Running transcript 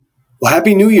Well,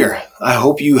 Happy New Year. I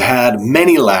hope you had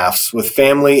many laughs with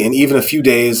family and even a few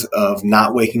days of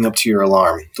not waking up to your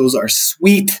alarm. Those are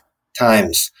sweet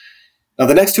times. Now,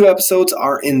 the next two episodes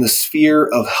are in the sphere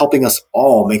of helping us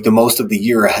all make the most of the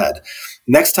year ahead.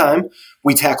 Next time,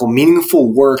 we tackle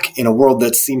meaningful work in a world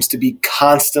that seems to be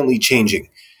constantly changing.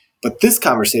 But this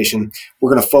conversation, we're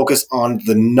going to focus on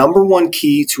the number one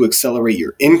key to accelerate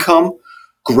your income,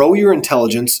 grow your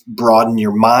intelligence, broaden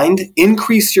your mind,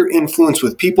 increase your influence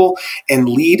with people, and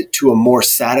lead to a more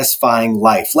satisfying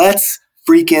life. Let's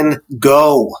freaking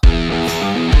go.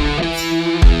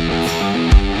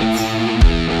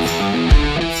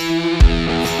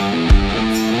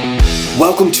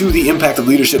 Welcome to the Impact of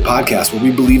Leadership podcast, where we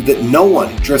believe that no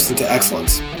one drifts into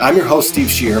excellence. I'm your host,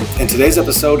 Steve Scheer, and today's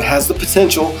episode has the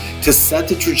potential to set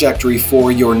the trajectory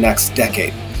for your next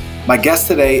decade. My guest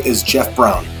today is Jeff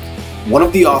Brown, one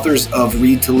of the authors of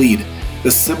Read to Lead,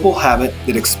 the simple habit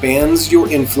that expands your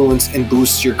influence and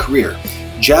boosts your career.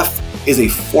 Jeff is a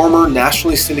former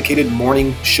nationally syndicated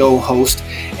morning show host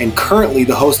and currently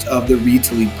the host of the Read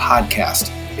to Lead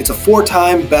podcast. It's a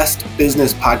 4-time Best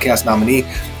Business Podcast nominee.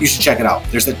 You should check it out.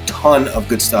 There's a ton of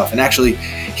good stuff. And actually,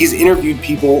 he's interviewed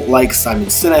people like Simon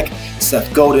Sinek,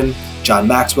 Seth Godin, John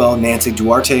Maxwell, Nancy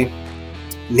Duarte,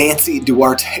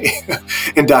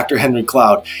 and Dr. Henry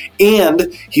Cloud.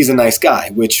 And he's a nice guy,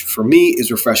 which for me is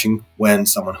refreshing when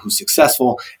someone who's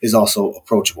successful is also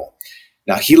approachable.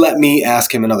 Now, he let me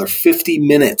ask him another 50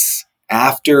 minutes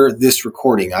after this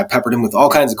recording. I peppered him with all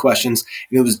kinds of questions,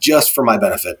 and it was just for my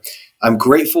benefit. I'm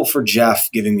grateful for Jeff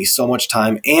giving me so much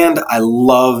time, and I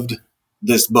loved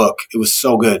this book. It was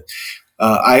so good.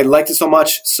 I liked it so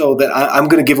much so that I'm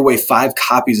going to give away 5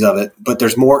 copies of it, but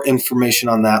there's more information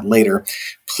on that later.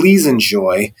 Please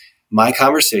enjoy my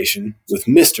conversation with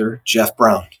Mr. Jeff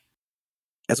Brown.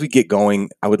 As we get going,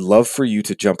 I would love for you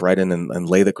to jump right in and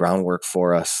lay the groundwork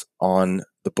for us on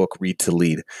the book Read to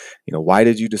Lead. You know, why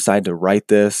did you decide to write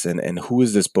this, and who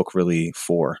is this book really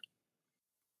for?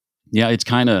 Yeah, it's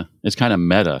kind of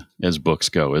meta as books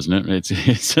go, isn't it?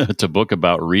 It's a book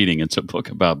about reading. It's a book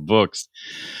about books.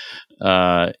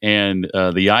 And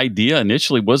the idea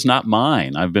initially was not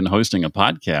mine. I've been hosting a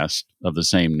podcast of the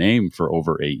same name for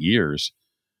over 8 years.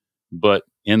 But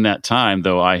in that time,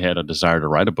 though I had a desire to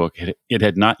write a book, it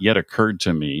had not yet occurred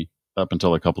to me up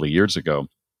until a couple of years ago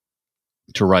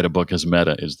to write a book as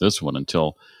meta as this one,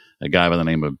 until a guy by the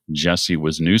name of Jesse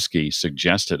Wisnewski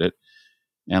suggested it.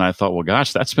 And I thought, well,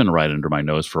 gosh, that's been right under my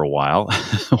nose for a while.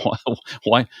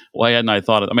 Why hadn't I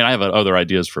thought of it? I mean, I have other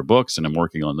ideas for books, and I'm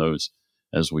working on those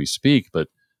as we speak, but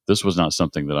this was not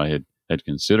something that I had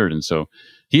considered. And so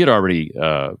he had already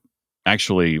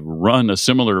actually run a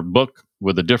similar book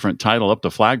with a different title up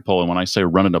the flagpole. And when I say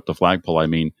run it up the flagpole, I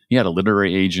mean he had a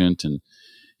literary agent, and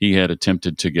he had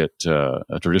attempted to get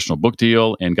a traditional book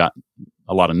deal and got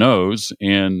a lot of no's.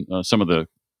 And some of the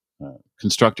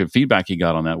constructive feedback he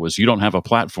got on that was, "You don't have a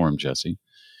platform, Jesse."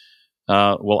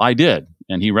 Well, I did,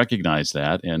 and he recognized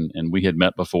that, and we had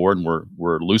met before, and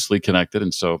we're loosely connected,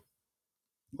 and so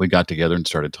we got together and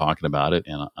started talking about it.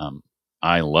 And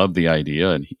I loved the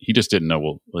idea, and he just didn't know,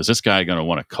 well, is this guy going to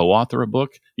want to co-author a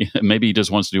book? Maybe he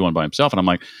just wants to do one by himself. And I'm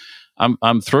like,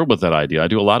 I'm thrilled with that idea. I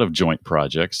do a lot of joint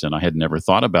projects, and I had never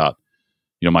thought about,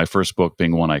 my first book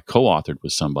being one I co-authored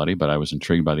with somebody, but I was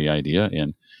intrigued by the idea,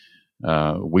 and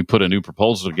we put a new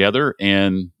proposal together,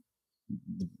 and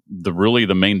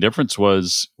the main difference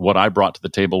was what I brought to the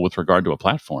table with regard to a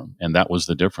platform, and that was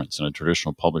the difference. And a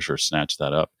traditional publisher snatched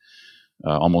that up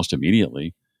almost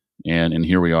immediately, and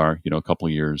here we are, a couple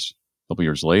of years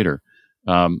later.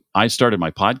 I started my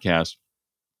podcast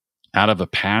out of a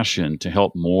passion to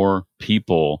help more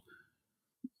people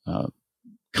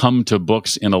come to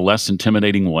books in a less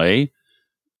intimidating way.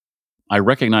 I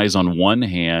recognize on one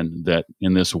hand that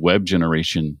in this web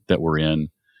generation that we're in,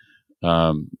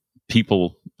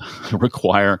 people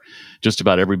require just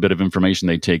about every bit of information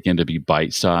they take in to be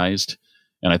bite-sized.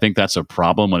 And I think that's a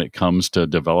problem when it comes to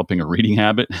developing a reading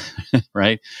habit,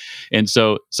 right? And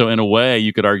so in a way,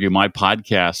 you could argue my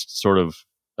podcast sort of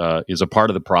is a part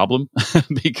of the problem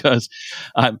because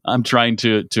I'm trying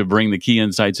to bring the key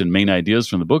insights and main ideas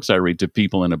from the books I read to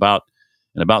people in about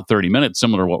 30 minutes,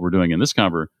 similar to what we're doing in this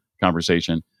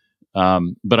conversation.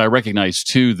 But I recognize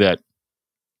too that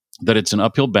it's an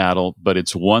uphill battle, but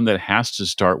it's one that has to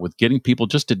start with getting people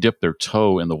just to dip their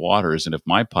toe in the waters. And if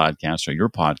my podcast or your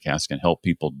podcast can help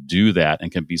people do that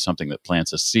and can be something that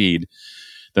plants a seed,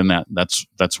 then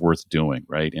that's worth doing,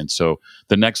 right? And so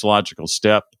the next logical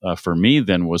step for me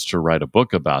then was to write a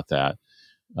book about that,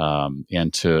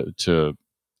 and to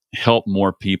help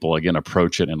more people again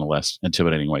approach it in a less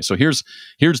intimidating way. So here's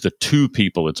the two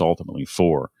people it's ultimately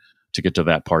for. to get to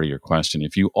that part of your question.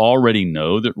 If you already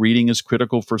know that reading is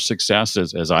critical for success,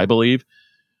 as I believe,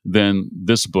 then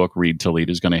this book, Read to Lead,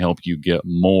 is going to help you get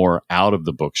more out of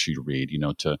the books you read,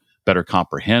 to better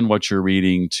comprehend what you're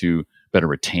reading, to better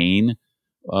retain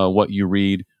what you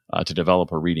read, to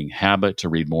develop a reading habit, to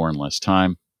read more in less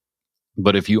time.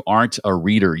 But if you aren't a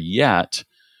reader yet,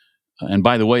 and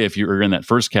by the way, if you're in that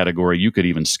first category, you could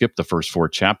even skip the first 4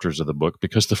 chapters of the book,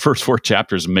 because the first 4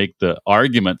 chapters make the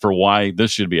argument for why this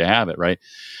should be a habit, right?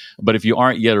 But if you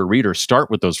aren't yet a reader,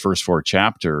 start with those first 4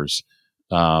 chapters.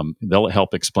 They'll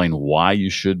help explain why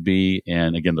you should be.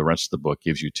 And again, the rest of the book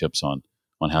gives you tips on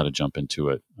how to jump into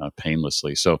it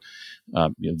painlessly. So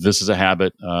this is a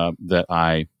habit that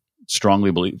I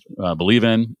strongly believe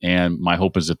in. And my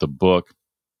hope is that the book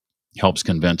helps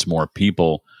convince more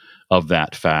people of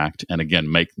that fact, and again,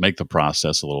 make the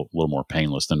process a little more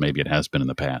painless than maybe it has been in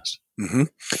the past. Mm-hmm.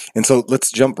 And so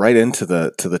let's jump right into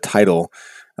the title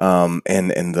and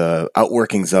the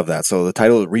outworkings of that. So the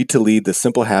title, Read to Lead, the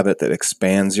simple habit that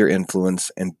expands your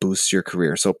influence and boosts your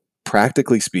career. So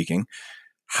practically speaking,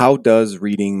 how does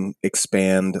reading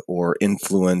expand or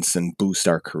influence and boost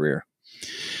our career?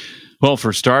 Well,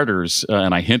 for starters,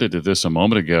 and I hinted at this a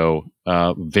moment ago,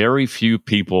 very few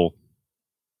people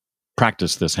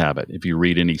practice this habit. If you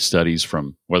read any studies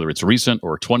from whether it's recent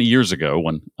or 20 years ago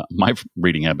when my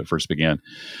reading habit first began,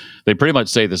 they pretty much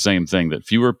say the same thing, that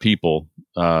fewer people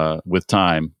with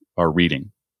time are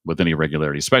reading with any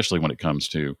regularity, especially when it comes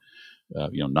to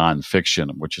nonfiction,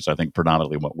 which is, I think,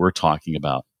 predominantly what we're talking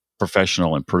about,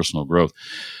 professional and personal growth.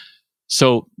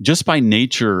 So just by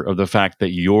nature of the fact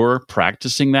that you're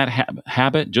practicing that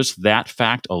habit, just that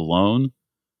fact alone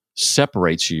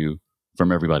separates you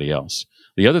from everybody else.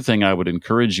 The other thing I would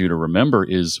encourage you to remember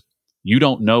is you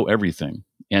don't know everything.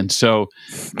 And so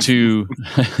to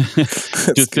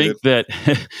think that,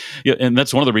 and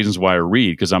that's one of the reasons why I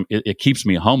read, because it keeps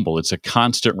me humble. It's a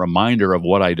constant reminder of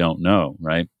what I don't know,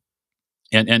 right?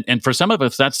 And for some of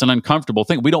us, that's an uncomfortable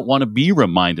thing. We don't want to be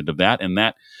reminded of that, and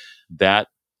that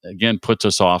again puts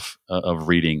us off of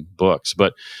reading books.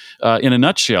 But in a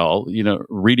nutshell,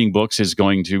 reading books is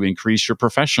going to increase your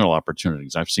professional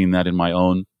opportunities. I've seen that in my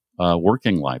own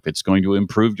working life. It's going to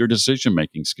improve your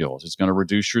decision-making skills. It's going to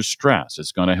reduce your stress.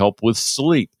 It's going to help with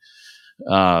sleep.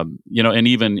 And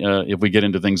even if we get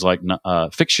into things like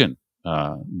fiction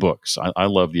books, I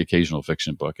love the occasional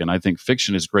fiction book. And I think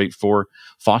fiction is great for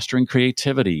fostering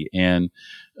creativity and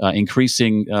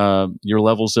increasing your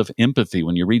levels of empathy.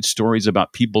 When you read stories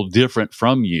about people different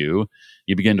from you,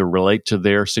 you begin to relate to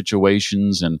their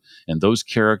situations and those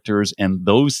characters, and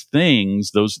those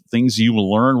things you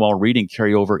learn while reading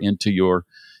carry over into your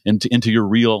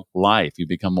real life. You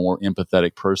become a more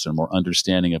empathetic person, more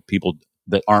understanding of people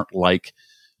that aren't like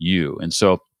you. And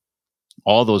so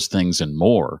all those things and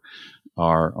more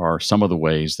are some of the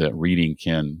ways that reading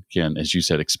can, as you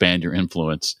said, expand your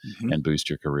influence and boost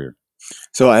your career.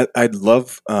 So I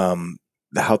love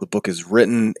how the book is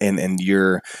written, and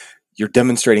you're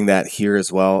demonstrating that here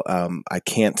as well. I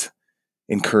can't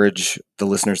encourage the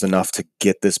listeners enough to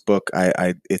get this book.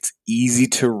 It's easy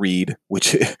to read,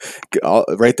 which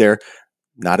right there,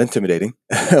 not intimidating,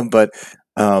 but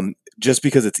just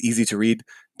because it's easy to read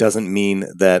doesn't mean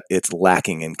that it's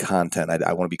lacking in content.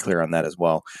 I want to be clear on that as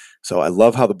well. So I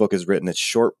love how the book is written. It's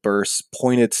short bursts,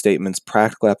 pointed statements,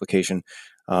 practical application.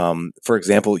 For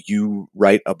example, you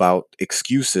write about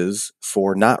excuses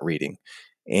for not reading.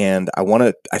 And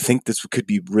I think this could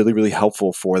be really, really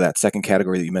helpful for that second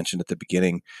category that you mentioned at the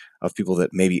beginning of people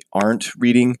that maybe aren't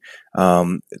reading.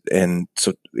 And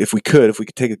so if we could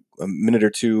take a minute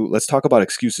or two, let's talk about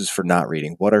excuses for not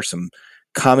reading. What are some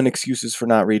common excuses for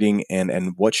not reading,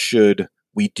 and what should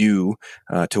we do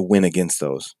to win against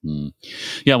those?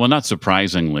 Yeah, well, not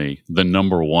surprisingly, the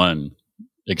number one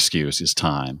excuse is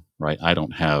time, right? I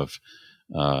don't have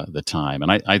the time.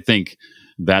 And I think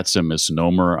that's a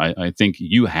misnomer. I think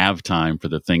you have time for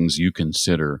the things you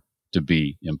consider to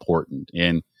be important.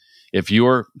 And if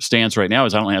your stance right now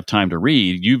is I don't have time to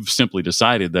read, you've simply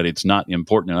decided that it's not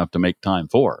important enough to make time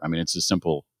for. I mean, it's as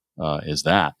simple as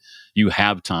that. You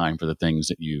have time for the things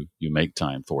that you make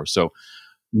time for. So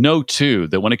know, too,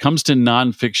 that when it comes to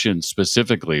nonfiction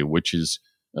specifically, which is,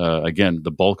 again,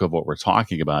 the bulk of what we're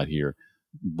talking about here,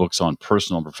 books on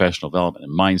personal and professional development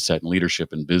and mindset and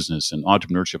leadership and business and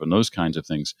entrepreneurship and those kinds of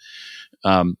things,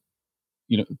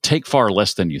 take far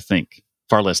less time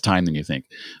than you think.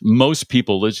 Most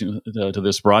people listening to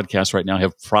this broadcast right now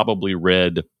have probably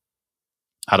read,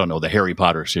 I don't know, the Harry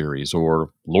Potter series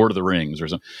or Lord of the Rings or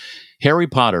something. Harry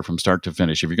Potter, from start to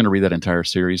finish, if you're going to read that entire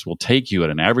series, will take you at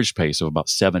an average pace of about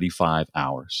 75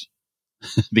 hours.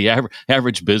 The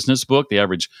average business book, the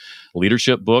average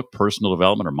leadership book, personal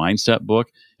development or mindset book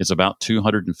is about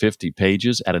 250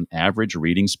 pages at an average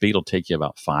reading speed. It'll take you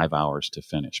about 5 hours to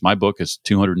finish. My book is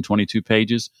 222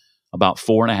 pages. About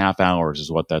 4.5 hours is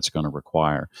what that's going to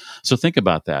require. So think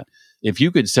about that. If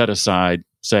you could set aside,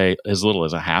 say, as little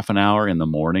as a half an hour in the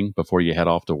morning before you head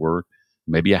off to work,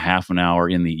 maybe a half an hour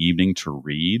in the evening to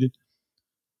read,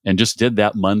 and just did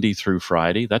that Monday through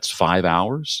Friday, that's 5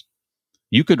 hours.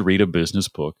 You could read a business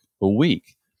book a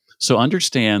week. So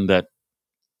understand that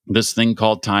this thing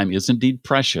called time is indeed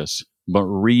precious, but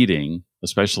reading,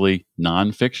 especially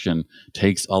nonfiction,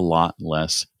 takes a lot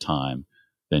less time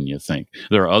than you think.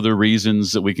 There are other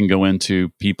reasons that we can go into.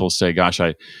 People say, gosh,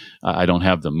 I don't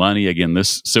have the money. Again,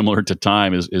 this, similar to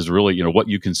time, is really, what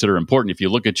you consider important. If you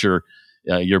look at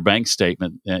your bank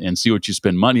statement and see what you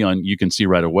spend money on, you can see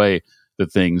right away the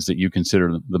things that you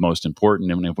consider the most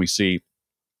important. And if we see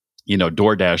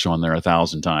DoorDash on there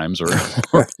 1,000 times, or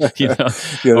whatever.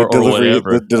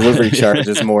 The delivery charge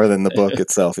is more than the book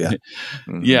itself. Yeah.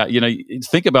 Mm-hmm. Yeah.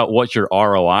 Think about what your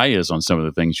ROI is on some of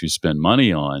the things you spend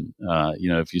money on.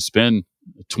 If you spend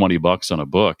 $20 on a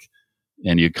book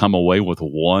and you come away with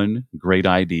one great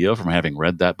idea from having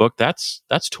read that book, that's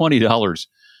 $20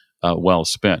 well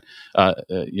spent.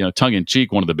 Tongue in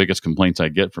cheek, one of the biggest complaints I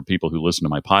get from people who listen to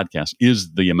my podcast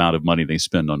is the amount of money they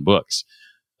spend on books.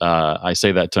 I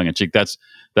say that tongue in cheek. That's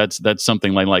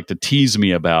something they like to tease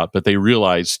me about, but they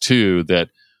realize too that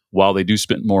while they do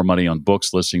spend more money on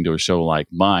books listening to a show like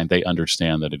mine, they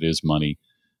understand that it is money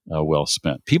well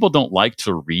spent. People don't like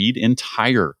to read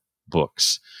entire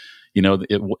books.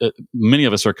 Many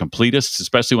of us are completists,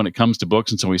 especially when it comes to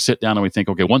books. And so we sit down and we think,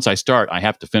 okay, once I start, I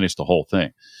have to finish the whole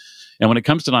thing. And when it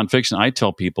comes to nonfiction, I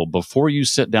tell people, before you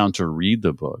sit down to read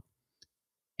the book,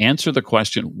 answer the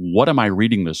question, what am I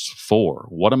reading this for?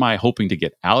 What am I hoping to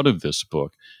get out of this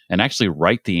book? And actually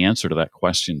write the answer to that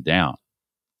question down.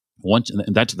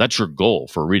 That's your goal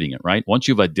for reading it, right? Once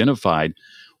you've identified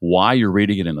why you're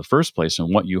reading it in the first place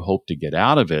and what you hope to get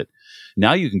out of it,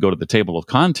 now you can go to the table of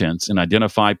contents and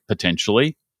identify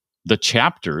potentially the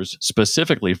chapters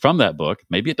specifically from that book.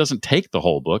 Maybe it doesn't take the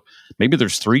whole book. Maybe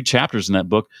there's 3 chapters in that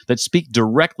book that speak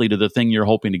directly to the thing you're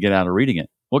hoping to get out of reading it.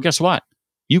 Well, guess what?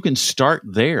 You can start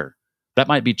there. That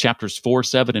might be chapters 4,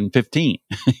 7, and 15.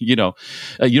 You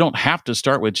don't have to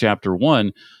start with chapter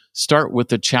 1. Start with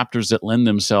the chapters that lend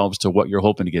themselves to what you're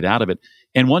hoping to get out of it.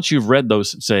 And once you've read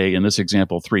those, say, in this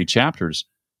example, 3 chapters,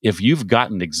 if you've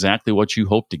gotten exactly what you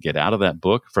hope to get out of that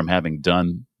book from having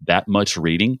done that much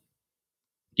reading,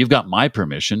 you've got my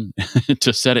permission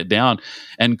to set it down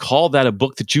and call that a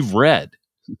book that you've read.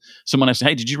 Someone asks,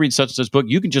 hey, did you read such and such book?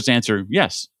 You can just answer,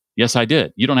 yes. Yes, I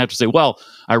did. You don't have to say, well,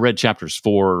 I read chapters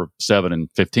 4, 7,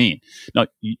 and 15. Now,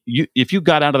 if you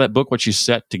got out of that book what you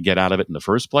set to get out of it in the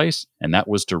first place, and that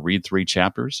was to read 3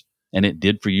 chapters, and it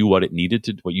did for you what you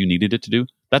needed it to do,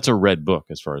 that's a read book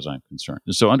as far as I'm concerned.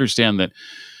 And so understand that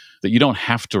you don't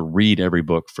have to read every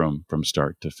book from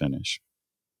start to finish.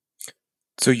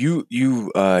 So you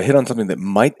hit on something that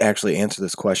might actually answer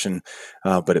this question,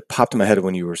 but it popped in my head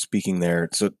when you were speaking there.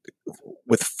 So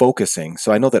with focusing,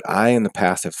 so I know that I in the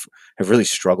past have really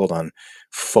struggled on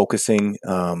focusing,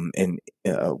 and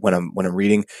when I'm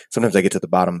reading, sometimes I get to the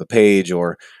bottom of the page,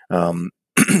 or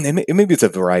and maybe it's a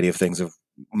variety of things of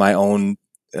my own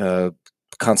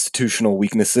constitutional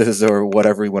weaknesses or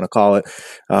whatever you want to call it.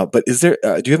 But do you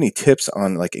have any tips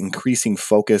on like increasing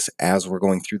focus as we're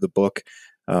going through the book?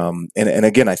 And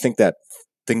again, I think that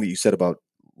thing that you said about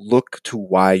look to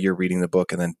why you're reading the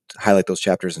book and then highlight those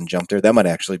chapters and jump there, that might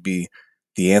actually be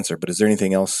the answer. But is there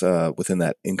anything else within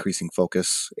that increasing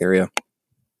focus area?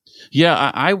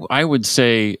 Yeah, I would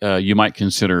say you might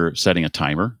consider setting a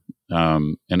timer,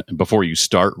 and before you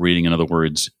start reading. In other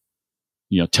words,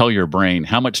 tell your brain,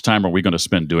 how much time are we going to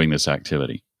spend doing this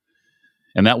activity?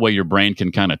 And that way your brain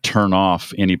can kind of turn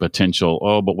off any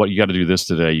potential, but what, you got to do this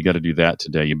today, you got to do that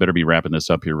today, you better be wrapping this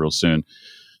up here real soon.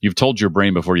 You've told your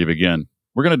brain before you begin,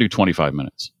 we're going to do 25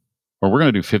 minutes, or we're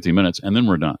going to do 50 minutes, and then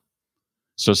we're done.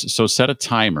 So set a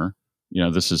timer.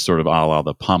 This is sort of a la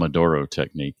the Pomodoro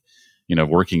technique,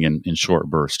 working in short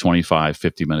bursts, 25,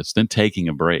 50 minutes, then taking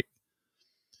a break.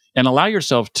 And allow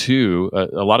yourself to,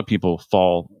 a lot of people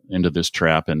fall into this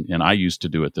trap, and I used to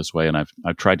do it this way, and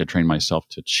I've tried to train myself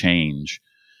to change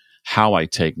how I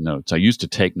take notes. I used to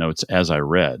take notes as I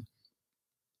read.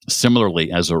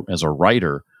 Similarly, as a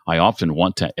writer, I often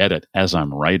want to edit as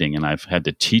I'm writing, and I've had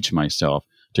to teach myself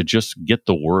to just get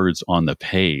the words on the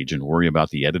page and worry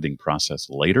about the editing process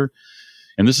later.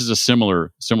 And this is a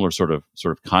similar sort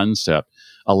of concept.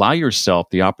 Allow yourself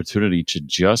the opportunity to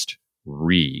just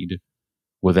read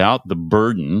without the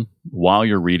burden while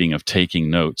you're reading of taking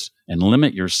notes, and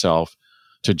limit yourself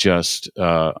to just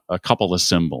a couple of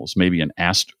symbols, maybe an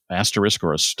asterisk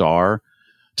or a star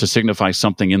to signify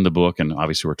something in the book. And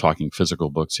obviously we're talking physical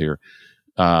books here,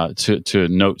 to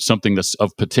note something that's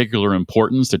of particular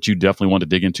importance that you definitely want to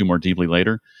dig into more deeply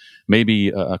later. Maybe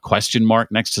a question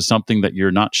mark next to something that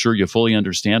you're not sure you fully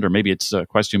understand, or maybe it's a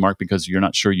question mark because you're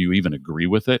not sure you even agree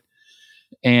with it.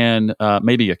 And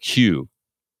maybe a Q,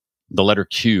 the letter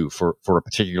Q for a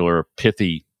particular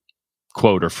pithy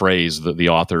quote or phrase that the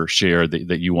author shared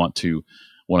that you want to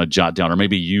jot down, or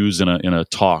maybe use in a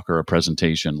talk or a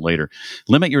presentation later.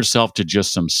 Limit yourself to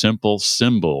just some simple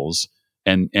symbols,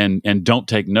 and don't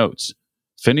take notes.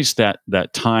 Finish that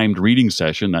timed reading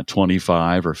session, that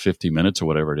 25 or 50 minutes or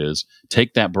whatever it is.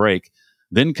 Take that break,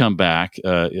 then come back,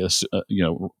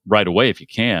 right away if you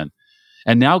can,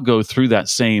 and now go through that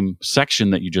same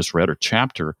section that you just read or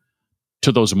chapter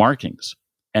to those markings,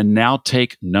 and now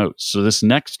take notes. So this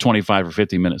next 25 or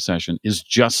 50 minute session is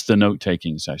just the note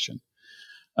taking session.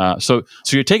 So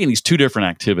you're taking these two different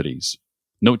activities,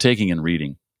 note taking and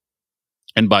reading,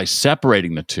 and by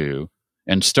separating the two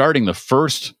and starting the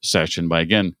first session by,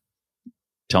 again,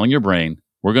 telling your brain,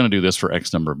 we're going to do this for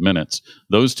X number of minutes,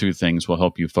 those two things will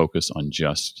help you focus on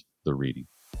just the reading.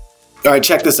 All right,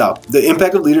 check this out. The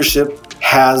Impact of Leadership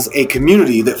has a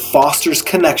community that fosters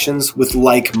connections with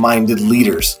like-minded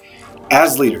leaders.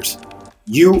 As leaders,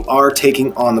 you are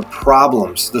taking on the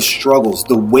problems, the struggles,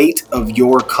 the weight of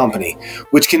your company,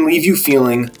 which can leave you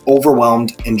feeling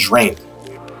overwhelmed and drained.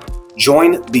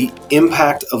 Join the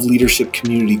Impact of Leadership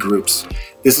community groups.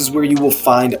 This is where you will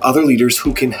find other leaders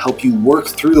who can help you work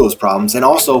through those problems and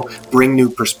also bring new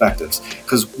perspectives,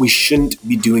 because we shouldn't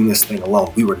be doing this thing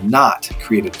alone. We were not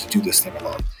created to do this thing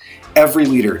alone. Every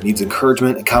leader needs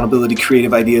encouragement, accountability,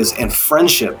 creative ideas, and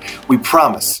friendship. We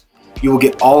promise you will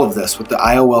get all of this with the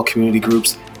IOL community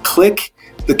groups. Click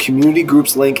the community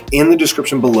groups link in the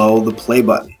description below the play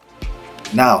button.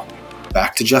 Now,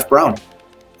 back to Jeff Brown.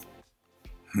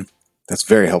 That's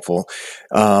very helpful.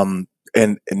 And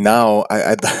now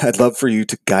I'd love for you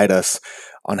to guide us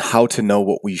on how to know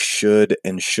what we should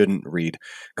and shouldn't read,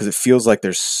 because it feels like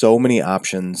there's so many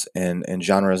options and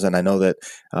genres. And I know that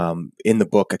in the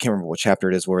book, I can't remember what chapter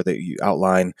it is where that you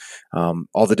outline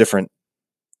all the different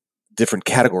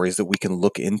categories that we can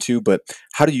look into. But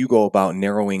how do you go about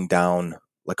narrowing down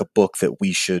like a book that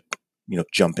we should,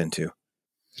 jump into?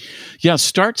 Yeah,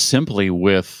 start simply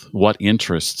with what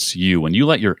interests you. When you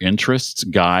let your interests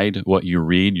guide what you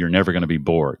read, you're never going to be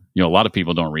bored. A lot of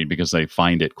people don't read because they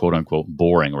find it, quote unquote,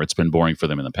 boring, or it's been boring for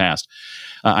them in the past.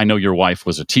 I know your wife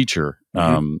was a teacher.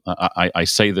 Mm-hmm. I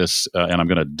say this, and I'm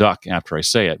going to duck after I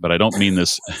say it, but I don't mean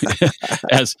this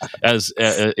as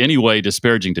any way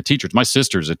disparaging to teachers. My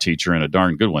sister's a teacher, and a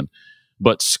darn good one.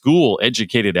 But school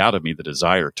educated out of me the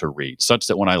desire to read, such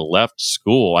that when I left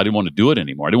school, I didn't want to do it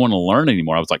anymore. I didn't want to learn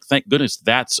anymore. I was like, thank goodness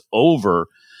that's over,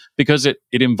 because it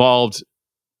involved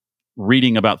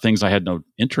reading about things I had no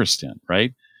interest in,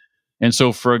 right? And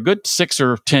so for a good 6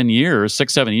 or 7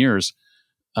 years,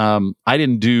 I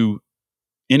didn't do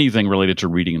anything related to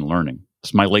reading and learning.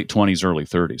 It's my late 20s, early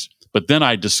 30s. But then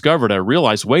I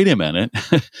realized, wait a minute,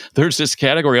 there's this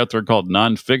category out there called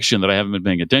nonfiction that I haven't been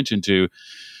paying attention to.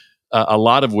 A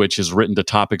lot of which is written to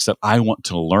topics that I want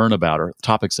to learn about, or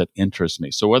topics that interest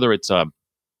me. So whether it's a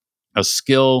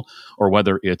skill, or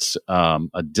whether it's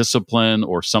a discipline,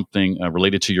 or something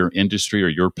related to your industry or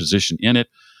your position in it,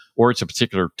 or it's a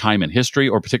particular time in history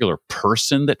or a particular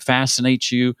person that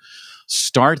fascinates you,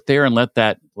 start there and let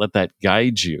that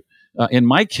guide you. In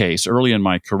my case, early in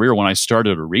my career, when I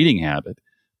started a reading habit,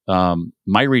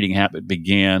 my reading habit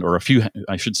began, or a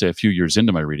few years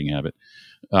into my reading habit,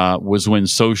 was when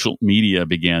social media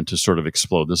began to sort of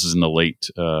explode. This is in the late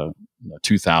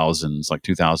 2000s, like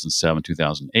 2007,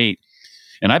 2008.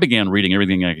 And I began reading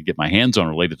everything I could get my hands on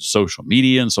related to social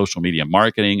media and social media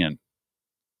marketing and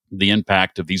the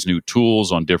impact of these new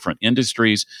tools on different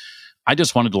industries. I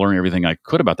just wanted to learn everything I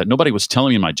could about that. Nobody was telling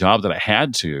me in my job that I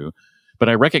had to, but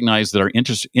I recognized that our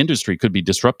industry could be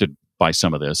disrupted by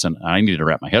some of this, and I needed to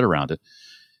wrap my head around it.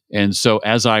 And so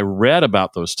as I read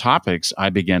about those topics, I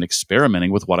began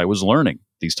experimenting with what I was learning,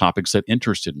 these topics that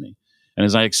interested me. And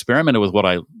as I experimented with what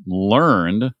I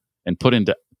learned and put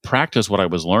into practice what I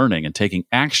was learning and taking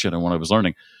action on what I was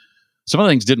learning, some of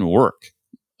the things didn't work.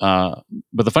 But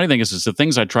the funny thing is the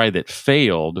things I tried that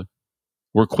failed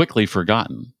were quickly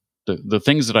forgotten. The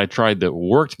things that I tried that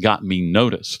worked got me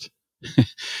noticed.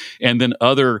 And then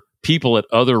other people at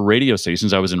other radio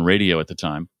stations, I was in radio at the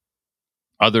time,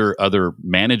 other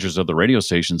managers of the radio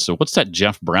station. So what's that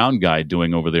Jeff Brown guy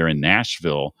doing over there in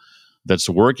Nashville that's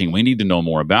working. We need to know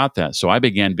more about that. So I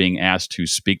began being asked to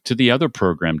speak to the other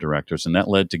program directors, and that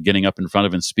led to getting up in front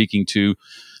of and speaking to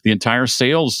the entire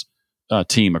sales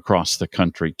team across the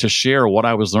country to share what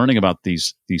I was learning about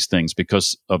these things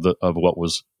because of what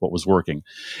was working.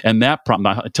 And that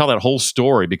I tell that whole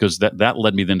story because that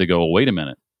led me then to go, oh, wait a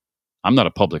minute, I'm not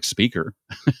a public speaker.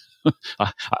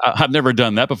 I've never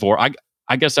done that before.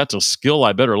 I guess that's a skill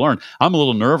I better learn. I'm a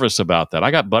little nervous about that.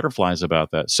 I got butterflies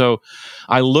about that. So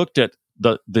I looked at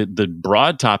the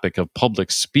broad topic of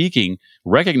public speaking,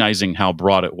 recognizing how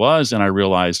broad it was, and I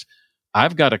realized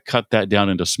I've got to cut that down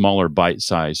into smaller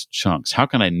bite-sized chunks. How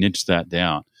can I niche that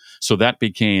down? So that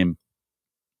became,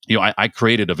 I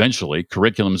created eventually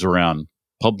curriculums around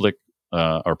public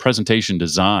or presentation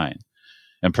design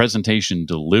and presentation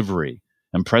delivery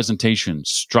and presentation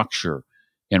structure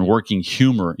and working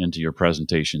humor into your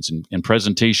presentations and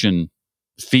presentation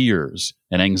fears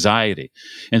and anxiety.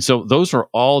 And so those are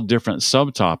all different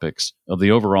subtopics of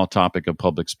the overall topic of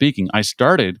public speaking. I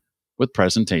started with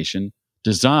presentation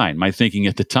design. My thinking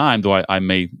at the time, though I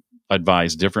may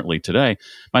advise differently today,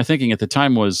 my thinking at the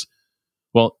time was,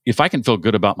 well, if I can feel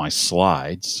good about my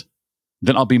slides,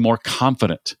 then I'll be more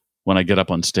confident when I get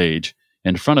up on stage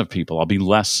in front of people. I'll be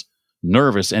less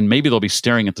nervous, and maybe they'll be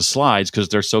staring at the slides because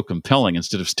they're so compelling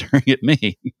instead of staring at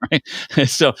me, right?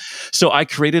 So I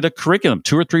created a curriculum,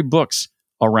 2 or 3 books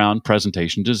around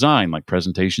presentation design, like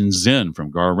Presentation Zen from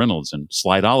Gar Reynolds and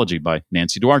Slideology by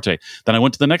Nancy Duarte. Then I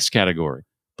went to the next category,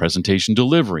 presentation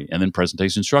delivery, and then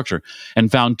presentation structure,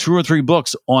 and found 2 or 3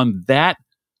 books on that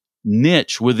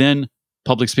niche within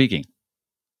public speaking.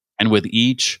 And with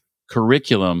each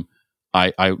curriculum,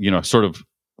 I sort of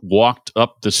walked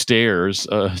up the stairs,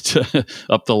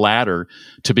 up the ladder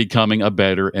to becoming a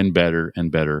better and better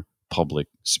and better public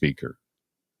speaker.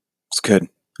 It's good.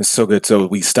 It's so good. So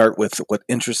we start with what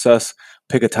interests us,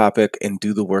 pick a topic, and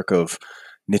do the work of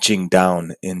niching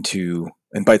down into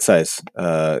and bite size.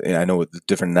 And I know with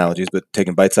different analogies, but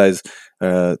taking bite size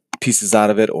pieces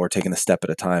out of it or taking a step at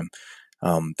a time.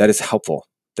 That is helpful.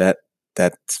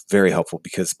 That's very helpful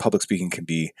because public speaking can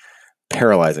be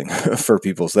paralyzing for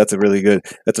people. So that's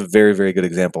a very, very good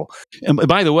example. And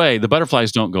by the way, the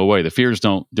butterflies don't go away. The fears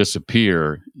don't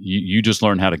disappear. You just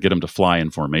learn how to get them to fly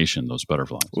in formation, those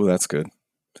butterflies. Oh, that's good.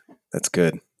 That's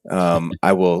good.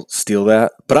 I will steal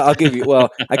that, but I'll give you, well,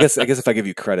 I guess if I give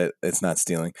you credit, it's not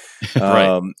stealing.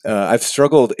 Right. I've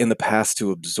struggled in the past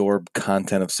to absorb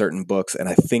content of certain books. And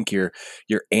I think you're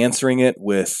answering it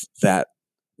with that,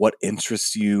 what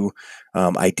interests you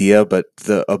idea, but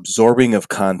the absorbing of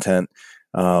content.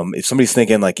 If somebody's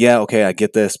thinking like, yeah, okay, I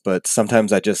get this, but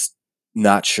sometimes I just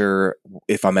not sure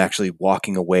if I'm actually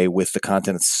walking away with the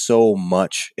content. It's so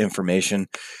much information.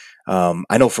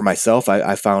 I know for myself,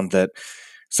 I found that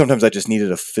sometimes I just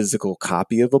needed a physical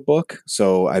copy of a book.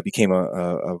 So I became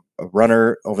a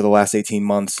runner over the last 18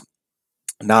 months.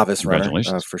 Novice runner,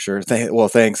 for sure. Well,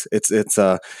 thanks. It's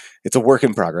a work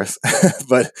in progress,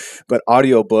 but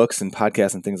audiobooks and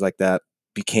podcasts and things like that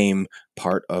became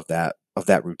part of that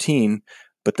routine.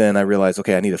 But then I realized,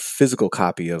 okay, I need a physical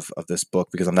copy of this book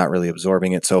because I'm not really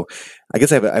absorbing it. So I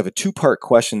guess I have a 2-part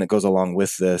question that goes along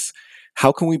with this.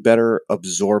 How can we better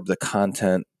absorb the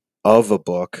content of a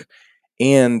book,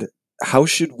 and how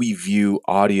should we view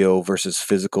audio versus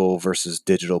physical versus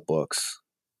digital books?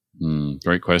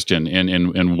 Great question.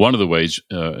 And one of the ways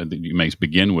that you may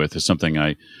begin with is something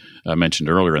I mentioned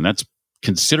earlier, and that's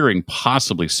considering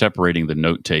possibly separating the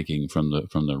note taking from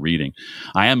the reading.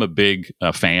 I am a big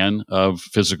fan of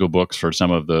physical books for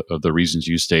some of the reasons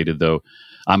you stated, though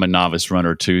I'm a novice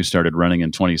runner too, started running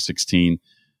in 2016.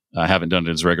 I haven't done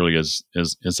it as regularly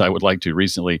as I would like to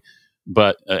recently,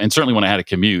 but and certainly when I had a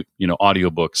commute,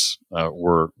 audiobooks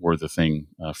were the thing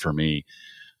for me.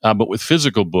 But with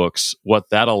physical books, what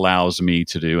that allows me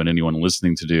to do, and anyone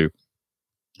listening to do,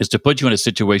 is to put you in a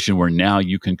situation where now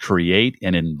you can create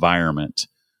an environment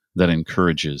that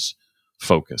encourages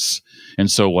focus. And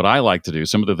so what I like to do,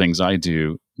 some of the things I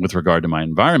do with regard to my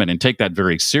environment, and take that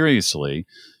very seriously,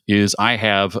 is I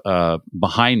have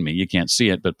behind me, you can't see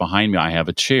it, but behind me I have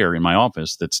a chair in my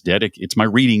office that's dedicated. It's my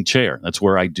reading chair. That's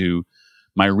where I do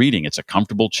my reading. It's a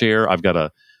comfortable chair. I've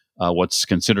got what's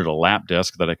considered a lap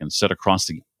desk that I can set across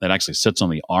that actually sits on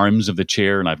the arms of the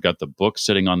chair, and I've got the book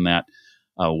sitting on that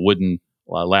wooden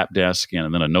lap desk,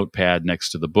 and then a notepad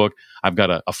next to the book. I've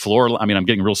got a floor. I mean, I'm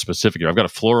getting real specific here. I've got a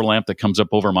floor lamp that comes up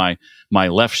over my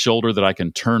left shoulder that I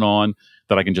can turn on,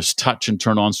 that I can just touch and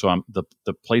turn on. So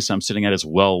the place I'm sitting at is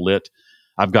well lit.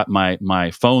 I've got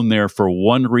my phone there for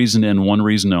one reason and one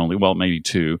reason only. Well, maybe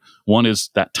 2. One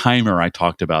is that timer I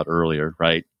talked about earlier,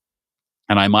 right?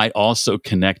 And I might also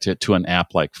connect it to an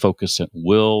app like Focus at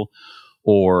Will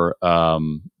or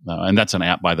and that's an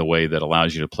app, by the way, that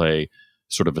allows you to play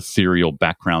sort of ethereal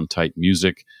background type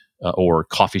music. Or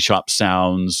coffee shop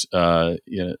sounds,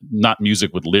 not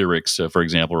music with lyrics, for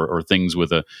example, or things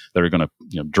with that are going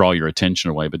to draw your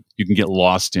attention away, but you can get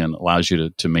lost in. Allows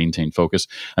you to maintain focus.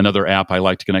 Another app I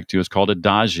like to connect to is called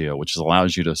Adagio, which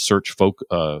allows you to search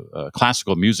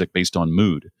classical music based on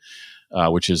mood,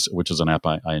 which is an app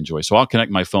I enjoy. So I'll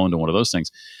connect my phone to one of those things,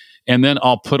 and then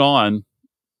I'll put on,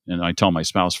 and I tell my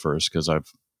spouse first because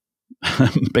I've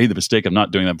made the mistake of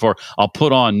not doing that before. I'll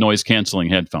put on noise canceling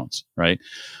headphones, right?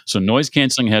 So noise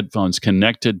canceling headphones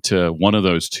connected to one of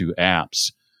those two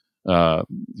apps,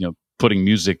 putting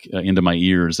music into my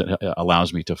ears that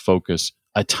allows me to focus,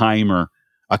 a timer,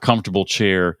 a comfortable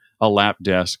chair, a lap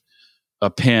desk, a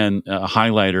pen, a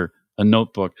highlighter, a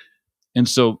notebook. And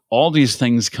so all these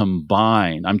things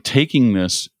combine. I'm taking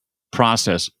this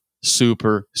process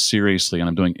super seriously, and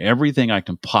I'm doing everything I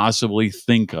can possibly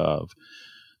think of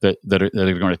that are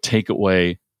going to take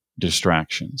away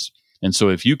distractions. And so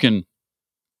if you can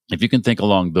think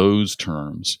along those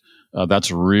terms, that's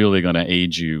really going to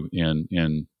aid you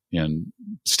in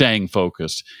staying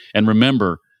focused. And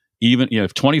remember, even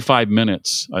if 25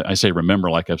 minutes, I say remember,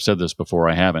 like I've said this before,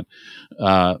 I haven't,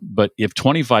 but if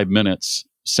 25 minutes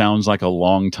sounds like a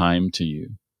long time to you,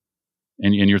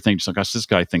 and you're thinking, gosh, this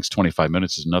guy thinks 25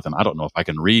 minutes is nothing. I don't know if I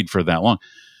can read for that long.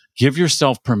 Give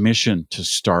yourself permission to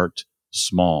start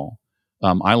small.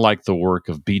 I like the work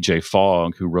of B.J.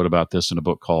 Fogg, who wrote about this in a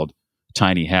book called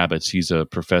Tiny Habits. He's a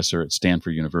professor at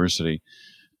Stanford University.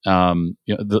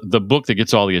 The book that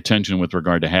gets all the attention with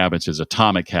regard to habits is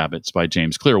Atomic Habits by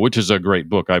James Clear, which is a great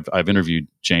book. I've interviewed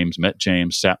James, met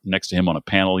James, sat next to him on a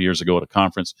panel years ago at a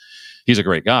conference. He's a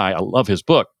great guy. I love his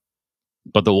book.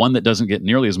 But the one that doesn't get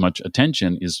nearly as much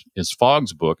attention is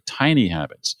Fogg's book, Tiny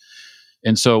Habits.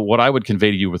 And so what I would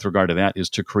convey to you with regard to that is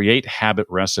to create habit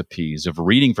recipes. If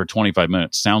reading for 25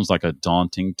 minutes sounds like a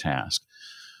daunting task,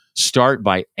 start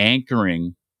by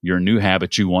anchoring your new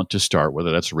habit you want to start,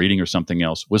 whether that's reading or something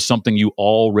else, with something you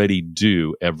already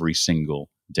do every single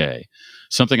day.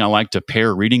 Something I like to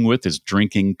pair reading with is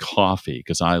drinking coffee,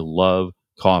 because I love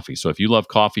coffee. So if you love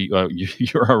coffee,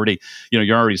 you're already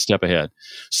a step ahead.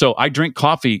 So I drink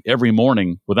coffee every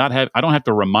morning I don't have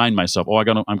to remind myself, I'm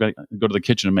going to go to the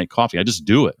kitchen and make coffee. I just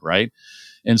do it, right?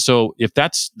 And so if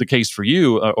that's the case for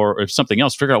you, or if something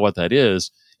else, figure out what that is.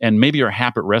 And maybe your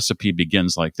habit recipe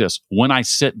begins like this. When I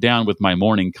sit down with my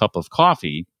morning cup of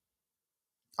coffee,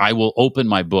 I will open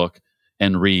my book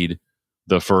and read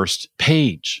the first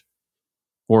page,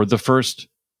 or the first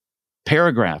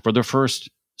paragraph, or the first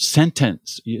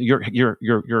sentence. Your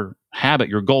habit,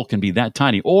 your goal can be that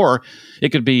tiny. Or it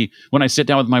could be, when I sit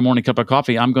down with my morning cup of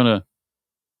coffee, I'm going to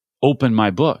open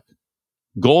my book.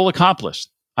 Goal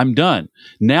accomplished. I'm done.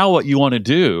 Now what you want to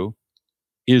do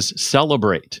is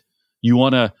celebrate. You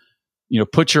want to,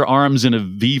 put your arms in a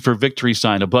V for victory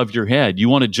sign above your head. You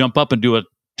want to jump up and do a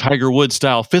Tiger Woods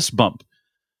style fist pump.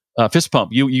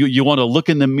 You want to look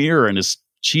in the mirror, and as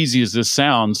cheesy as this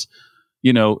sounds,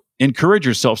 encourage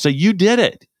yourself. Say, you did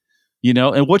it.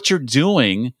 And what you're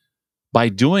doing by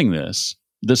doing this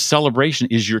celebration,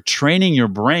 is you're training your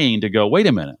brain to go, wait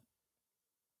a minute,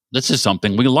 this is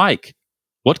something we like.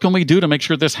 What can we do to make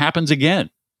sure this happens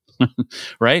again?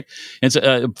 Right? And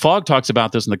so Fogg talks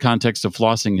about this in the context of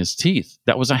flossing his teeth.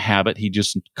 That was a habit he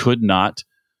just could not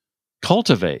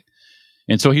cultivate.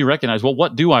 And so he recognized, well,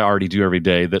 what do I already do every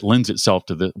day that lends itself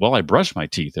to the, well, I brush my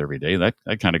teeth every day. That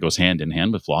kind of goes hand in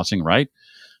hand with flossing, right?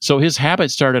 So his habit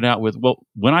started out with, well,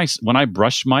 when I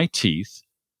brush my teeth,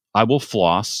 I will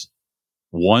floss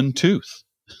one tooth.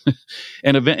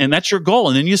 and that's your goal.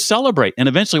 And then you celebrate. And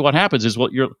eventually what happens is,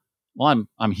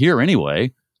 I'm here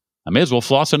anyway. I may as well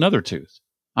floss another tooth.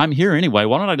 I'm here anyway.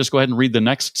 Why don't I just go ahead and read the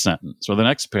next sentence, or the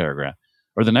next paragraph,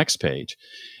 or the next page?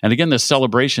 And again, the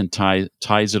celebration ties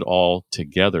it all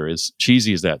together. As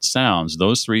cheesy as that sounds,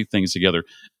 those three things together,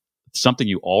 something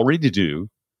you already do,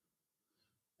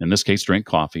 in this case, drink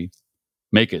coffee,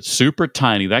 make it super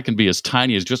tiny. That can be as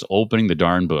tiny as just opening the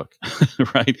darn book,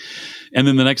 right? And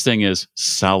then the next thing is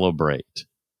celebrate.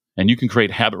 And you can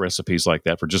create habit recipes like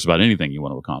that for just about anything you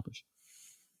want to accomplish.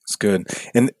 That's good.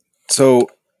 And so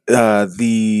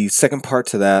the second part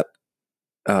to that,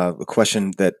 a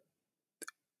question that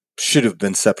should have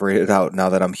been separated out, now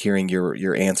that I'm hearing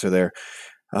your answer there.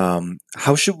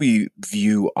 How should we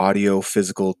view audio,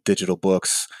 physical, digital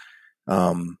books?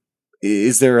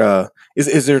 Is there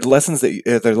lessons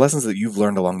that you've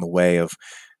learned along the way of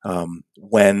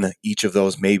when each of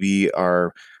those maybe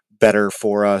are better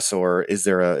for us, or is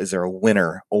there a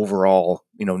winner overall,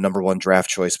 number one draft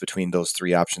choice between those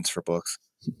three options for books?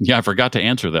 Yeah, I forgot to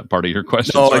answer that part of your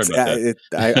question. No, Sorry about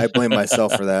that. I blame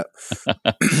myself for that.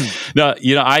 No,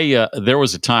 I there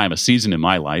was a season in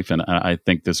my life, and I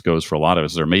think this goes for a lot of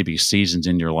us. There may be seasons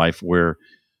in your life where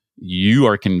you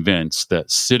are convinced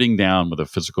that sitting down with a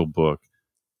physical book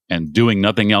and doing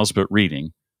nothing else but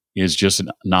reading is just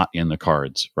not in the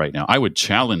cards right now. I would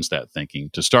challenge that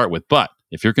thinking to start with, but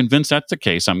if you're convinced that's the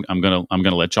case, I'm gonna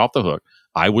let you off the hook.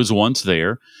 I was once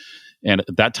there. And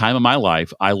at that time of my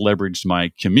life, I leveraged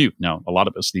my commute. Now, a lot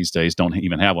of us these days don't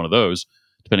even have one of those,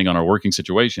 depending on our working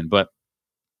situation, but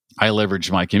I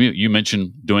leveraged my commute. You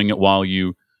mentioned doing it while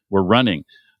you were running.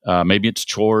 Maybe it's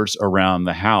chores around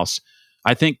the house.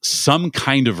 I think some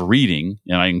kind of reading,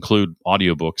 and I include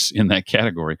audiobooks in that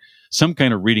category, some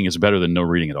kind of reading is better than no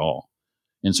reading at all.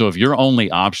 And so if your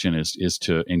only option is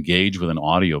to engage with an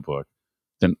audiobook,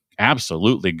 then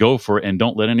absolutely go for it and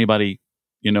don't let anybody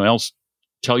else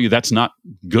tell you that's not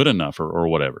good enough or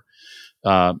whatever.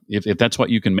 If that's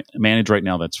what you can manage right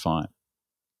now, that's fine.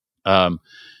 One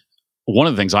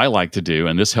of the things I like to do,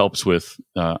 and this helps with,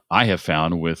 I have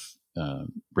found with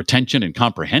retention and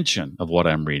comprehension of what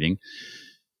I'm reading,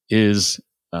 is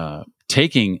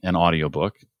taking an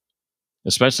audiobook,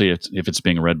 especially if it's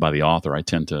being read by the author. I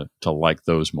tend to like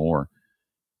those more,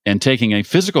 and taking a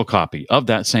physical copy of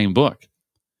that same book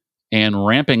and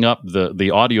ramping up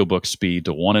the audiobook speed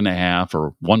to 1.5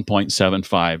 or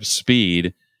 1.75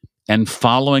 speed and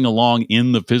following along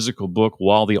in the physical book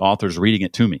while the author's reading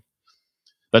it to me.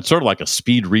 That's sort of like a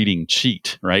speed reading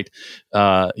cheat, right?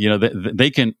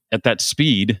 They can, at that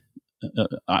speed,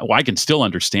 I can still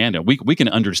understand it. We can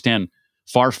understand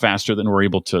far faster than we're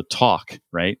able to talk,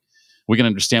 right? We can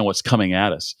understand what's coming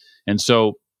at us. And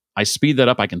so I speed that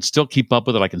up. I can still keep up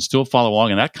with it. I can still follow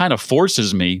along. And that kind of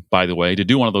forces me, by the way, to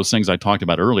do one of those things I talked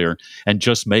about earlier and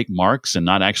just make marks and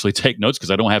not actually take notes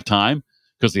because I don't have time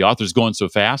because the author's going so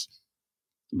fast.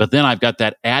 But then I've got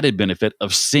that added benefit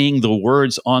of seeing the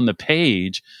words on the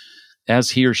page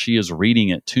as he or she is reading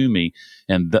it to me.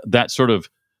 And that sort of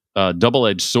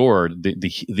double-edged sword,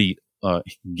 the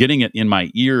getting it in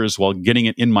my ears while getting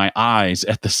it in my eyes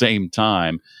at the same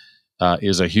time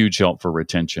is a huge help for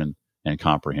retention and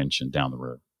comprehension down the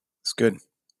road. It's good.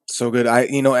 So good.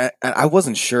 I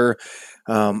wasn't sure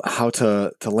how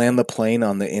to land the plane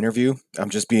on the interview.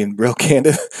 I'm just being real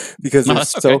candid because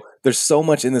there's so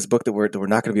much in this book that we're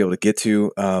not going to be able to get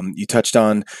to. You touched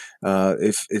on,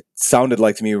 if it sounded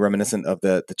like to me reminiscent of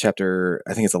the chapter,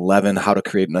 I think it's 11, how to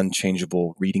create an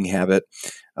unchangeable reading habit,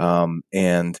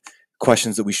 and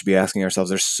questions that we should be asking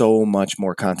ourselves. There's so much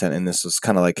more content in this. It's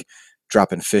kind of like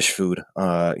dropping fish food,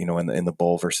 in the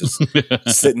bowl versus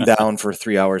sitting down for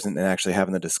 3 hours and actually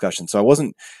having the discussion. So I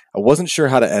wasn't sure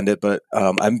how to end it, but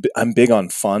I'm big on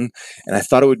fun, and I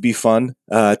thought it would be fun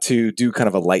to do kind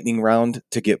of a lightning round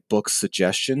to get book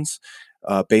suggestions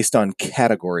based on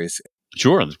categories.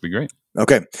 Sure, that'd be great.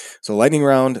 Okay, so lightning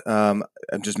round. I'm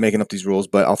just making up these rules,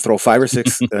 but I'll throw 5 or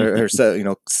 6 or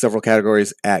several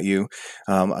categories at you,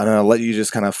 and I'll let you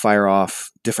just kind of fire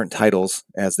off different titles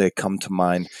as they come to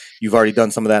mind. You've already done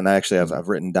some of that, and I've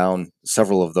written down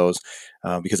several of those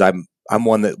because I'm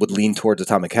one that would lean towards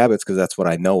Atomic Habits because that's what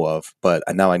I know of, but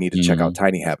now I need to check out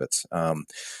Tiny Habits.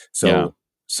 So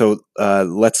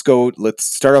let's go. Let's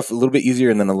start off a little bit easier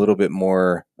and then a little bit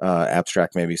more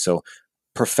abstract, maybe. So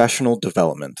professional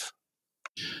development.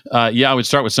 I would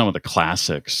start with some of the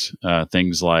classics,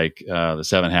 things like The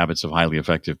 7 Habits of Highly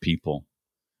Effective People,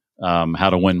 How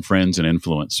to Win Friends and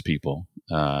Influence People.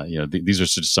 These are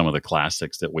just some of the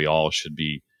classics that we all should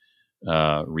be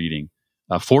reading.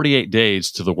 48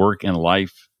 Days to the Work and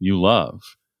Life You Love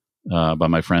by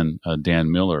my friend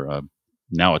Dan Miller,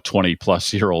 now a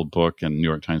 20-plus-year-old book and New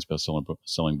York Times best-selling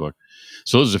book.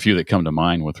 So those are a few that come to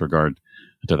mind with regard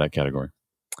to that category.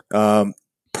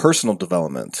 Personal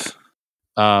development.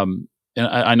 And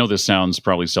I know this sounds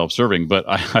probably self-serving, but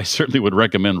I certainly would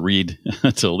recommend Read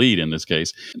to Lead in this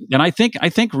case. And I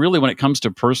think really when it comes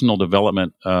to personal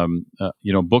development,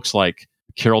 books like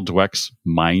Carol Dweck's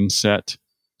Mindset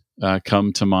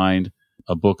come to mind.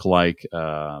 A book like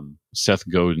Seth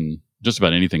Godin, just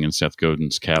about anything in Seth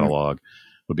Godin's catalog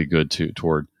would be good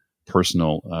toward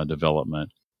personal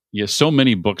development. Yeah, so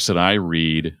many books that I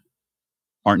read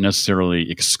aren't necessarily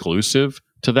exclusive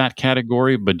to that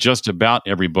category, but just about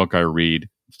every book I read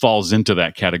falls into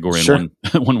that category in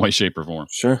one way, shape, or form.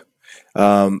 Sure.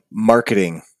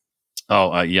 Marketing.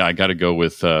 I got to go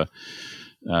with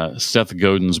Seth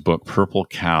Godin's book, Purple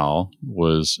Cow,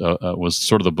 was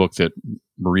sort of the book that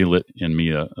relit in me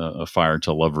a fire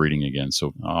to love reading again.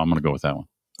 So I'm going to go with that one.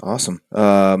 Awesome.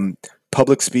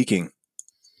 Public speaking.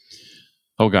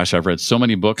 Oh gosh, I've read so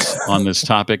many books on this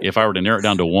topic. If I were to narrow it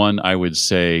down to one, I would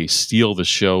say Steal the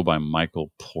Show by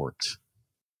Michael Port.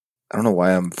 I don't know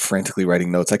why I'm frantically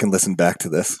writing notes. I can listen back to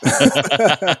this.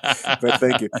 But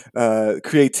thank you.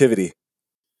 Creativity.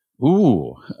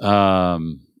 Ooh,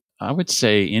 I would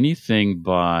say anything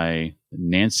by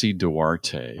Nancy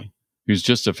Duarte, who's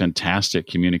just a fantastic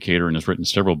communicator and has written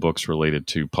several books related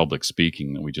to public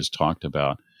speaking that we just talked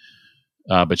about.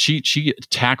 But she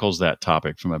tackles that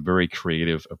topic from a very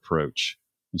creative approach.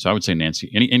 And so I would say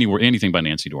anything by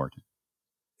Nancy Duarte.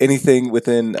 Anything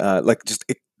within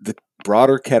the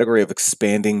broader category of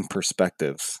expanding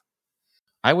perspectives.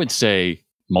 I would say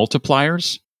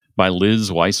Multipliers by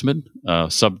Liz Weissman.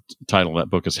 Subtitle of that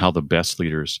book is How the Best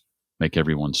Leaders Make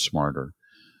Everyone Smarter.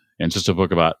 And it's just a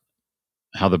book about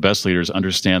how the best leaders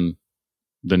understand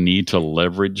the need to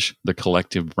leverage the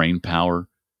collective brain power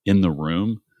in the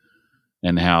room,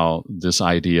 and how this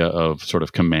idea of sort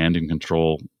of command and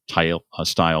control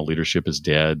style leadership is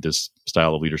dead. This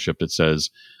style of leadership that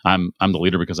says, I'm the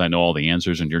leader because I know all the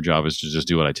answers and your job is to just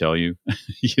do what I tell you.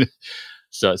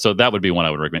 So that would be one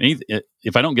I would recommend.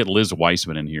 If I don't get Liz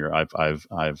Weissman in here, I've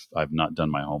not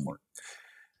done my homework.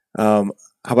 How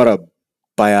about a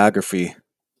biography?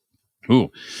 Ooh,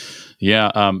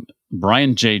 yeah.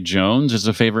 Brian J. Jones is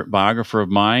a favorite biographer of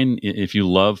mine. If you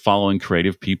love following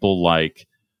creative people like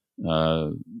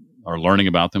or learning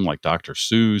about them, like Dr.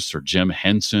 Seuss or Jim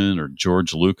Henson or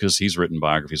George Lucas, he's written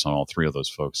biographies on all three of those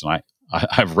folks, and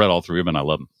I've read all three of them, and I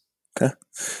love them. Okay.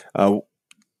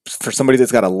 For somebody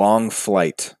that's got a long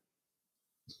flight.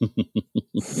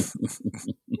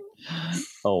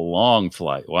 A long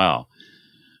flight. Wow.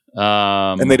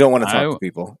 And they don't want to talk to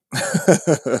people.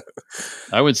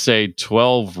 I would say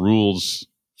 12 Rules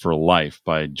for Life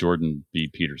by Jordan B.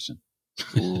 Peterson.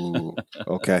 Ooh,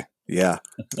 okay. Yeah.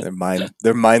 Their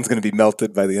mind's going to be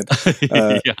melted by the end.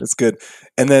 Yeah. That's good.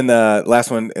 And then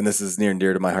last one, and this is near and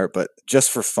dear to my heart, but Just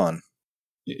for Fun.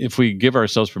 If we give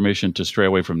ourselves permission to stray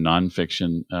away from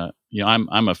nonfiction,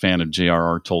 I'm a fan of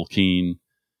J.R.R. Tolkien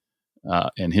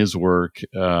and his work.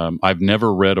 I've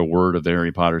never read a word of the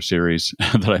Harry Potter series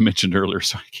that I mentioned earlier,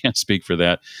 so I can't speak for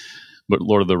that. But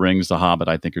Lord of the Rings, The Hobbit,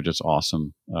 I think are just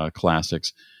awesome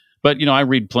classics. But I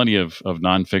read plenty of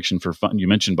nonfiction for fun. You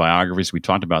mentioned biographies; we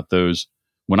talked about those.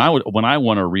 When I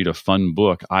want to read a fun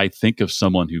book, I think of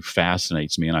someone who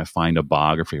fascinates me, and I find a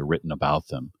biography written about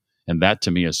them. And that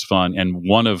to me is fun. And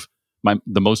one of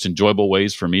the most enjoyable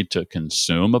ways for me to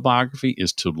consume a biography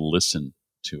is to listen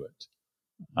to it.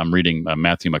 I'm reading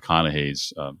Matthew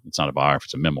McConaughey's, it's not a biography,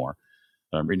 it's a memoir.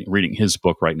 I'm reading his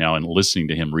book right now, and listening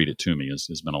to him read it to me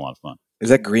has been a lot of fun. Is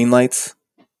that Green Lights?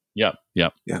 Yeah.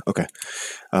 Okay.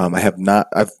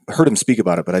 I've heard him speak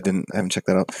about it, but I haven't checked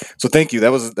that out. So thank you.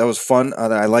 That was fun.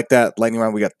 I like that lightning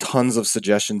round. We got tons of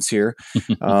suggestions here.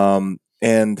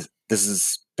 And this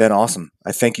has been awesome.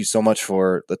 I thank you so much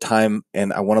for the time,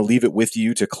 and I want to leave it with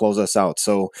you to close us out.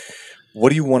 So what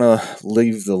do you want to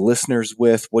leave the listeners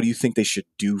with? What do you think they should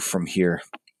do from here?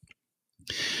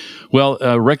 Well,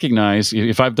 recognize,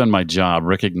 if I've done my job,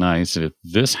 recognize that if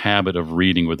this habit of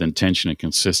reading with intention and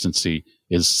consistency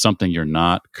is something you're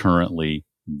not currently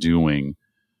doing,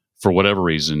 for whatever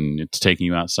reason, it's taking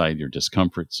you outside your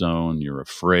discomfort zone, you're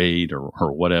afraid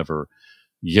or whatever,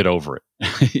 get over it.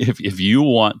 If you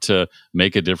want to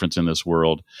make a difference in this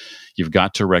world, you've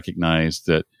got to recognize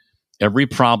that every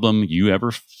problem you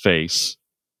ever face,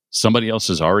 somebody else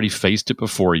has already faced it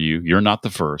before you. You're not the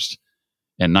first.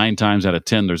 And 9 times out of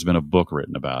 10, there's been a book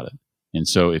written about it. And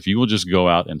so if you will just go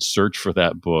out and search for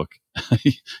that book,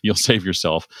 you'll save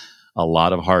yourself a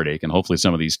lot of heartache. And hopefully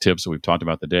some of these tips that we've talked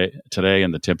about today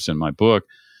and the tips in my book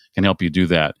can help you do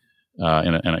that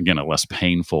in a less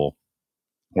painful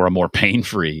or a more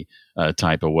pain-free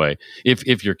type of way.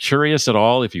 If you're curious at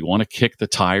all, if you want to kick the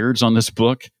tires on this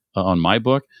book, on my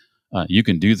book, you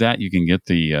can do that. You can get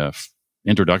the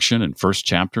introduction and first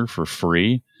chapter for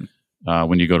free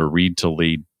when you go to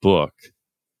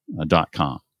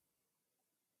readtoleadbook.com.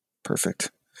 Perfect.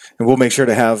 And we'll make sure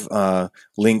to have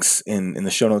links in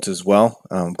the show notes as well.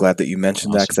 I'm glad that you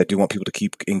mentioned that, because I do want people to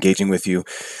keep engaging with you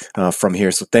from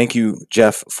here. So thank you,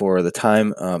 Jeff, for the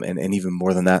time. And even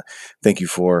more than that, thank you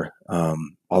for all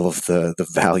of the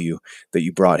value that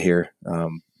you brought here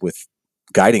with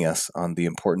guiding us on the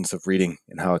importance of reading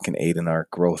and how it can aid in our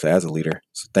growth as a leader.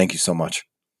 So thank you so much.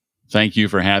 Thank you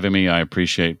for having me. I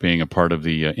appreciate being a part of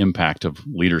the Impact of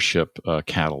Leadership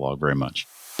catalog very much.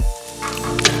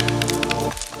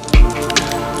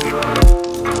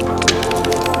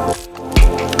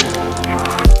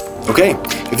 Okay,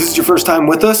 if this is your first time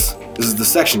with us, This is the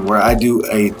section where I do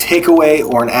a takeaway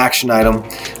or an action item,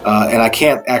 and I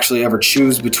can't actually ever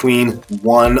choose between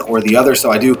one or the other, so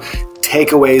I do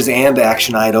takeaways and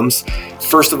action items.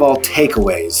 First of all,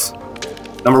 takeaways.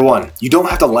 Number 1, you don't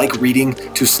have to like reading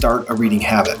to start a reading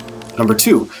habit. Number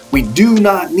 2, we do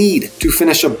not need to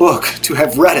finish a book to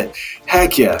have read it.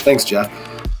 Heck yeah, thanks Jeff.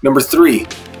 Number 3,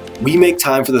 we make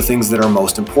time for the things that are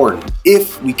most important.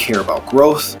 If we care about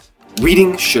growth,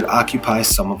 reading should occupy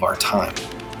some of our time.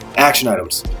 Action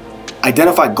items.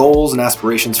 Identify goals and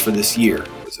aspirations for this year.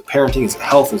 Is it parenting? Is it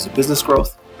health? Is it business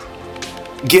growth?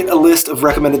 Get a list of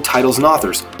recommended titles and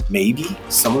authors. Maybe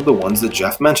some of the ones that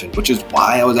Jeff mentioned, which is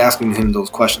why I was asking him those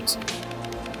questions.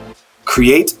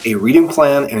 Create a reading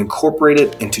plan and incorporate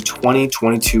it into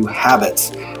 2022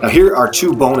 habits. Now here are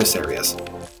 2 bonus areas.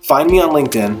 Find me on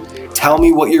LinkedIn. Tell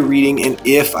me what you're reading and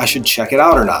if I should check it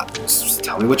out or not. Just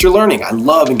tell me what you're learning. I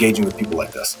love engaging with people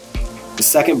like this. The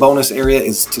second bonus area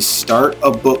is to start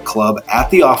a book club at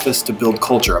the office to build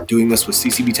culture. I'm doing this with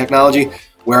CCB Technology,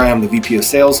 where I am the VP of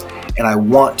Sales, and I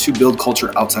want to build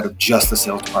culture outside of just the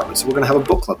sales department. So we're going to have a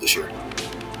book club this year.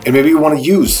 And maybe you want to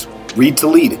use Read to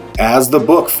Lead as the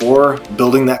book for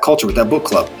building that culture with that book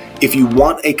club. If you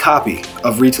want a copy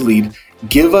of Read to Lead,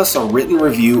 give us a written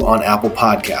review on Apple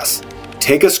Podcasts.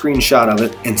 Take a screenshot of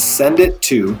it and send it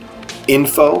to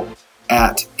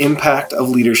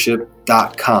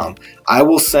info@impactofleadership.com. I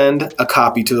will send a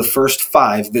copy to the first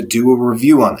 5 that do a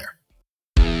review on there.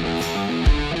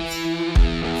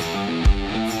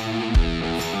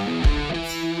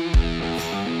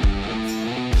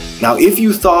 Now, if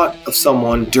you thought of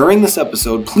someone during this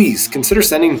episode, please consider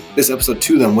sending this episode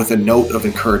to them with a note of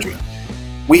encouragement.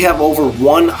 We have over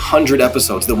 100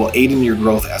 episodes that will aid in your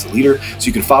growth as a leader, so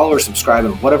you can follow or subscribe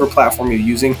on whatever platform you're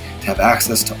using to have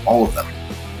access to all of them.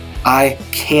 I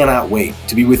cannot wait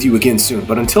to be with you again soon.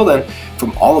 But until then,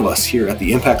 from all of us here at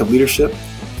the Impact of Leadership,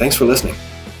 thanks for listening.